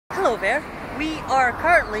Hello there, we are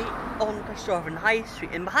currently on Corstorphine High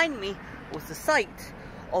Street and behind me was the site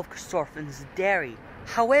of Corstorphine's dairy.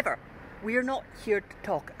 However, we are not here to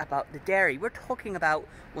talk about the dairy, we're talking about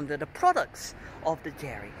one of the products of the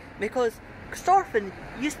dairy, because Corstorphine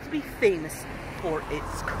used to be famous for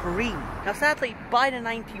its cream. Now sadly, by the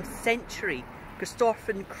 19th century,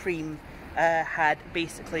 Corstorphine Cream had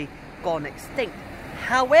basically gone extinct.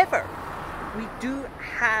 However, we do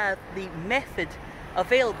have the method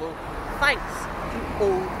available thanks to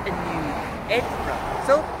old and new Edinburgh.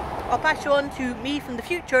 So I'll pass you on to me from the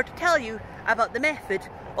future to tell you about the method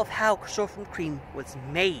of how Corstorphine Cream was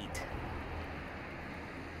made.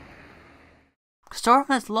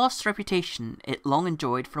 Corstorphine has lost the reputation it long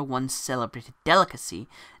enjoyed for a once celebrated delicacy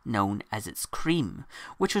known as its cream,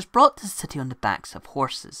 which was brought to the city on the backs of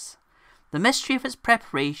horses. The mystery of its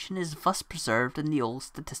preparation is thus preserved in the old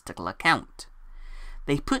statistical account.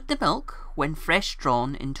 They put the milk, when fresh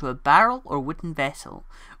drawn, into a barrel or wooden vessel,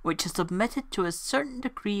 which is submitted to a certain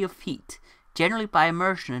degree of heat, generally by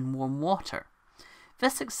immersion in warm water.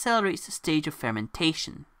 This accelerates the stage of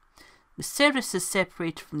fermentation. The cerus is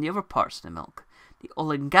separated from the other parts of the milk, the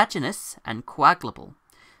oleaginous and coagulable.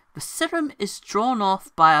 The serum is drawn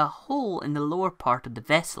off by a hole in the lower part of the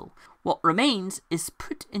vessel. What remains is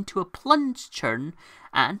put into a plunge churn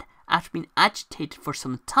and, after being agitated for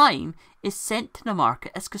some time, is sent to the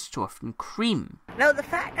market as Corstorphine Cream. Now, the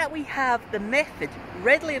fact that we have the method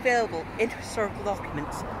readily available in historical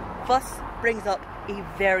documents thus brings up a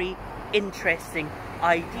very interesting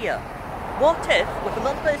idea. What if, with a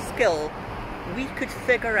little bit of skill, we could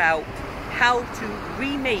figure out how to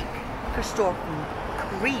remake Corstorphine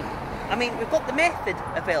Cream? I mean, we've got the method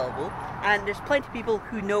available, and there's plenty of people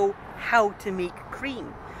who know how to make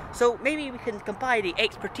cream. So maybe we can combine the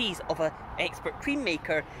expertise of an expert cream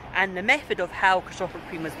maker and the method of how Corstorphine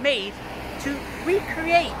Cream was made to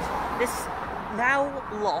recreate this now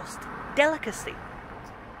lost delicacy.